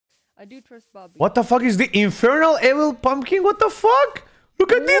I do trust Bobby. What the fuck is the infernal evil pumpkin? What the fuck?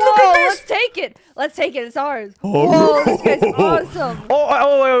 Look at this! Whoa, Look at this! let's take it. Let's take it. It's ours. Oh, Whoa, this guy's awesome.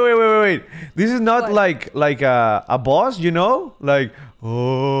 Wait. This is not What? like a boss, you know? Like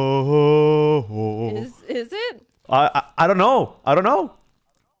Is it? I don't know. I don't know.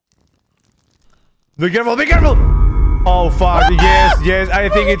 Be careful! Be careful! Oh fuck! Yes. I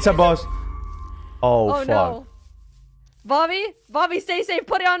think it's a boss. Oh fuck! No. Bobby, stay safe.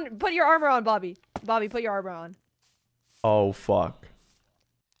 Put your armor on, Bobby. Bobby, put your armor on. Oh fuck!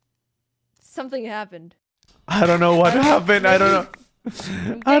 Something happened. I don't know what happened. I don't know.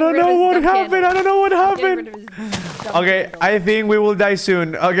 I don't know what happened. I don't know what happened. Okay, I think we will die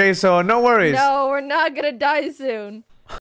soon. Okay, so no worries. No, we're not gonna die soon.